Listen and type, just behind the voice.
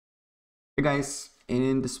Hey guys,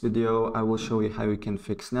 in this video I will show you how you can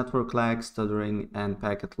fix network lag, stuttering and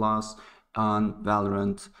packet loss on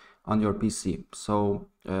Valorant on your PC. So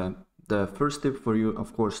the first tip for you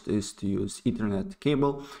of course is to use Ethernet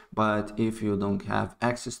cable, but if you don't have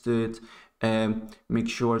access to it, make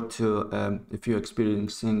sure to, if you're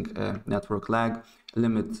experiencing network lag,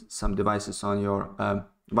 limit some devices on your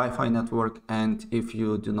Wi-Fi network, and if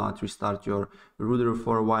you do not restart your router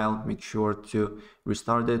for a while, make sure to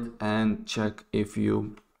restart it and check if your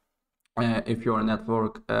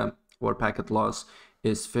network or packet loss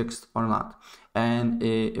is fixed or not. And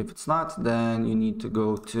if it's not, then you need to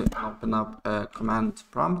go to open up a command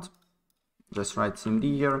prompt. Just write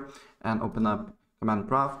cmd here and open up command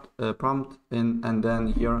prompt and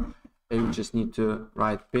then here you just need to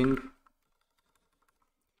write ping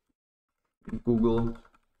google.com.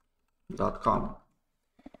 All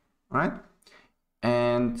right,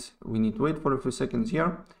 and we need to wait for a few seconds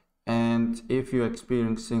here. And if you're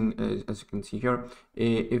experiencing, as you can see here,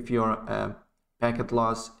 if your packet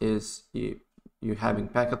loss is you're having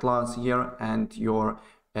packet loss here and your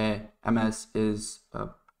MS is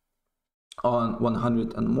on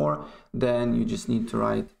 100 and more, then you just need to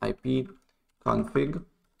write IP config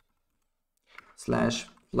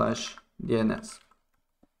 /flush DNS.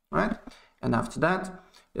 Right, and after that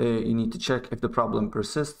you need to check if the problem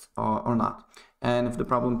persists or not. And if the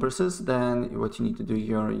problem persists, then what you need to do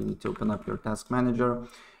here, you need to open up your task manager,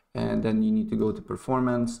 and then you need to go to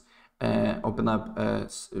performance, open up a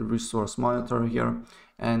resource monitor here,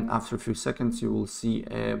 and after a few seconds you will see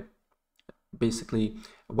basically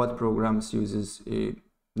what programs uses a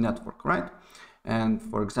network, right? And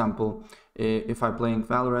for example, if I'm playing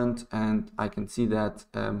Valorant and I can see that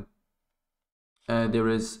there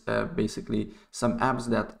is basically some apps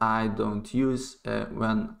that I don't use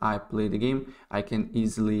when I play the game, I can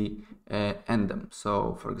easily end them.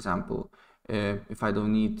 So for example, if I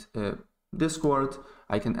don't need Discord,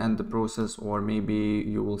 I can end the process, or maybe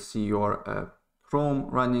you will see your Chrome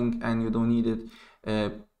running and you don't need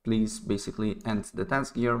it. Please basically end the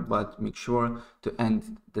task here, but make sure to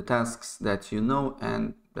end the tasks that you know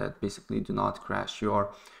and that basically do not crash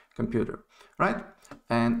your computer, right?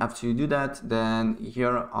 And after you do that, then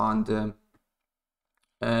here on the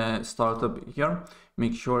startup here,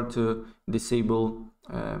 make sure to disable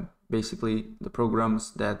basically the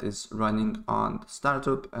programs that is running on the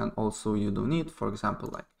startup, and also you don't need, for example,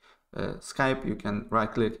 like Skype, you can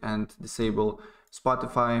right click and disable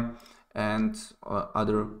Spotify and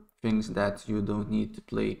other things that you don't need to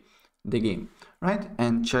play the game, right?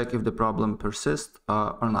 And check if the problem persists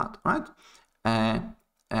or not, right?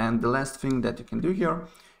 And the last thing that you can do here,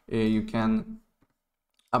 you can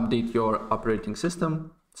update your operating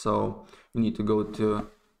system. So you need to go to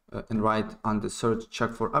and write on the search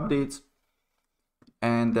check for updates,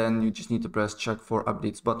 and then you just need to press check for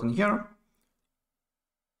updates button here.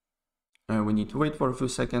 We need to wait for a few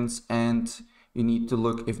seconds, and you need to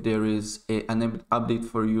look if there is an update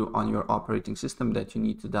for you on your operating system that you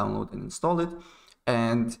need to download and install it.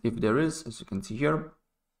 And if there is, as you can see here,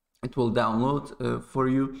 it will download for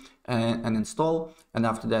you and install, and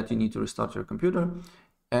after that you need to restart your computer.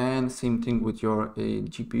 And same thing with your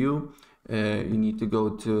GPU. You need to go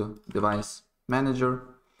to device manager,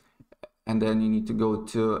 and then you need to go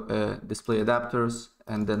to display adapters,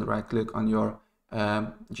 and then right click on your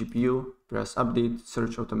GPU, press update,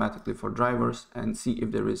 search automatically for drivers, and see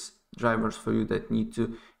if there is drivers for you that need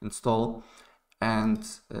to install and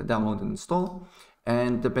download and install.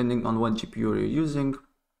 And depending on what GPU you're using,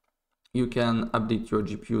 you can update your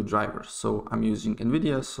GPU drivers. So I'm using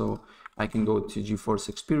NVIDIA, so I can go to GeForce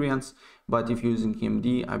Experience, but if you're using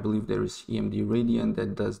AMD, I believe there is AMD Radeon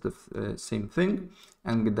that does the same thing.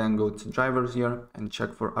 And then go to drivers here and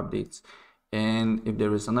check for updates. And if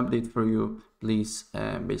there is an update for you, please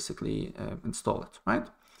basically install it, right?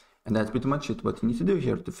 And that's pretty much it, what you need to do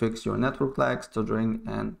here to fix your network lag, stuttering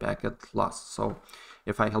and packet loss. So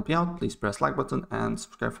if I help you out, please press like button and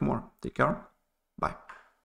subscribe for more. Take care. Bye.